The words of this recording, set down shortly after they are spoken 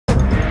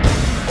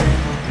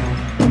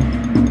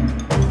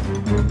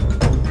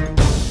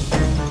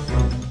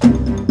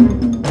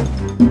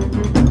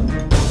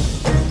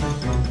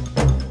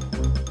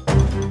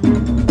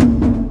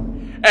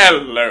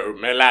Hello,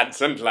 my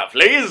lads and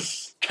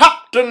lovelies.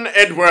 Captain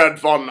Edward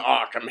von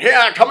Arkham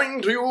here,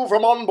 coming to you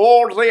from on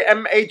board the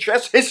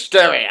MHS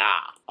Hysteria.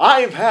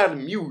 I've had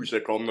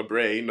music on the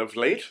brain of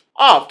late.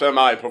 After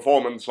my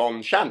performance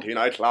on Shanty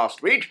Night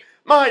last week,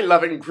 my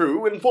loving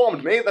crew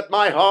informed me that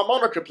my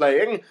harmonica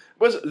playing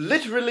was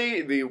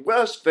literally the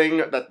worst thing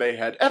that they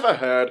had ever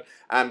heard,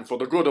 and for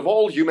the good of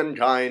all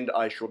humankind,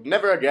 I should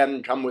never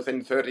again come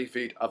within 30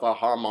 feet of a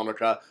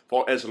harmonica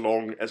for as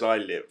long as I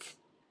live.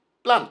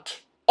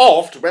 Blunt.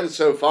 Oft went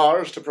so far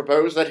as to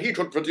propose that he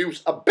could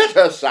produce a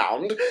better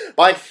sound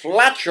by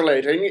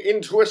flatulating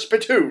into a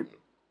spittoon,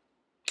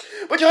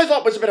 which I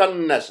thought was a bit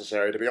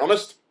unnecessary, to be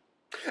honest.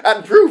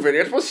 And proving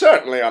it was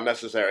certainly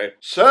unnecessary.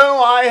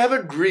 So I have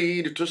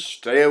agreed to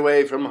stay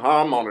away from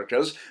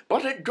harmonicas,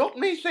 but it got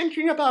me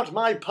thinking about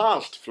my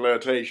past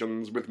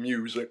flirtations with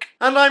music.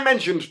 And I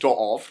mentioned to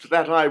Oft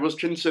that I was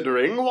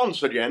considering,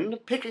 once again,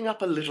 picking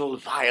up a little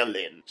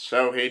violin.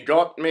 So he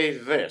got me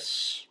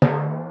this.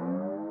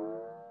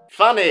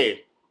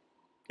 Funny.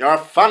 You're a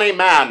funny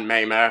man,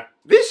 Mamer.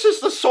 This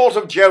is the sort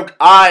of joke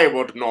I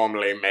would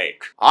normally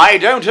make. I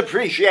don't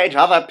appreciate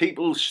other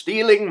people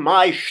stealing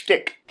my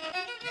shtick.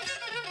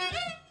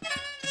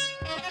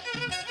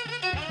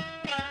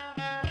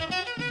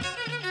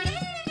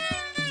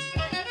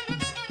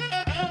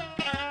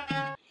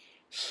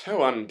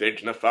 So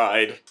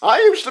undignified. I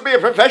used to be a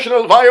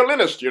professional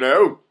violinist, you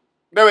know.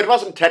 Though it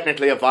wasn't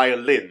technically a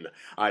violin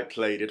I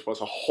played, it was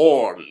a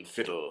horn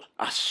fiddle.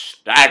 A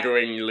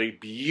staggeringly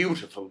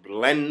beautiful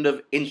blend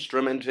of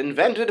instrument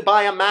invented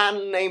by a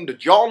man named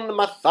John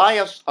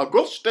Matthias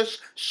Augustus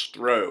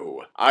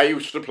Stroh. I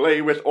used to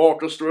play with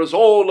orchestras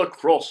all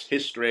across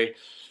history,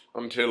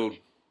 until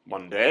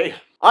one day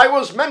I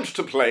was meant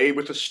to play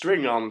with a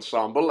string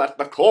ensemble at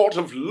the court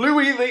of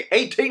Louis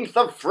XVIII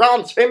of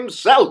France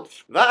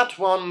himself. That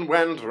one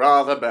went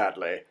rather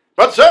badly.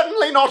 But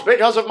certainly not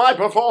because of my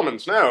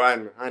performance, no,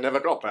 I never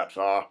got that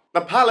far.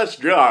 The palace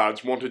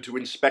guards wanted to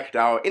inspect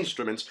our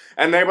instruments,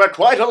 and they were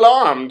quite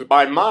alarmed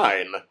by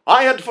mine.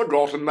 I had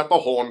forgotten that the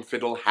horn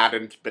fiddle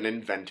hadn't been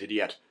invented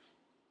yet.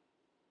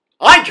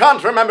 I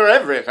can't remember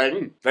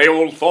everything. They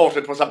all thought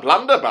it was a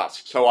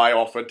blunderbuss, so I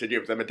offered to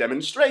give them a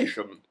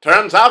demonstration.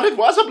 Turns out it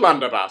was a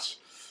blunderbuss.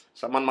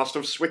 Someone must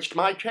have switched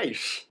my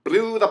case.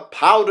 Blew the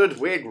powdered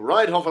wig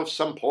right off of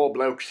some poor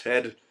bloke's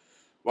head.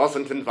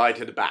 Wasn't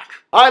invited back.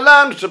 I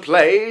learned to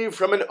play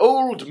from an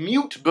old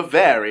mute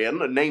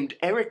Bavarian named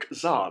Eric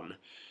Zahn.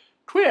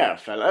 Queer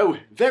fellow,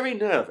 very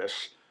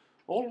nervous,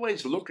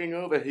 always looking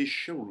over his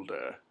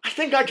shoulder. I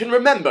think I can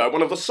remember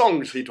one of the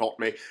songs he taught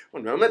me.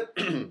 One moment.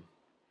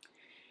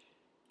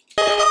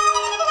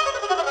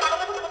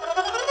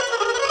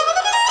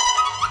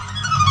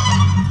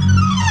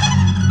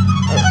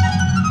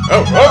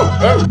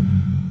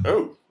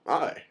 Oh,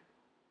 my.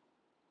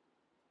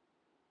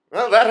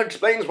 Well, that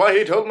explains why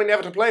he told me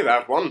never to play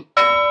that one.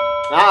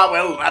 Ah,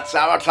 well, that's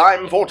our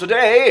time for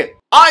today.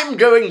 I'm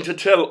going to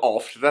tell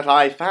Oft that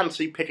I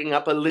fancy picking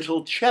up a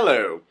little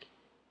cello.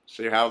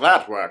 See how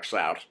that works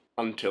out.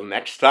 Until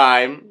next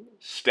time,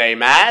 stay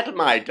mad,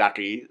 my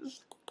duckies.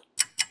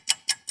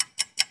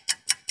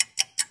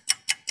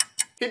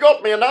 He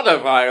got me another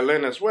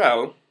violin as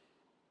well.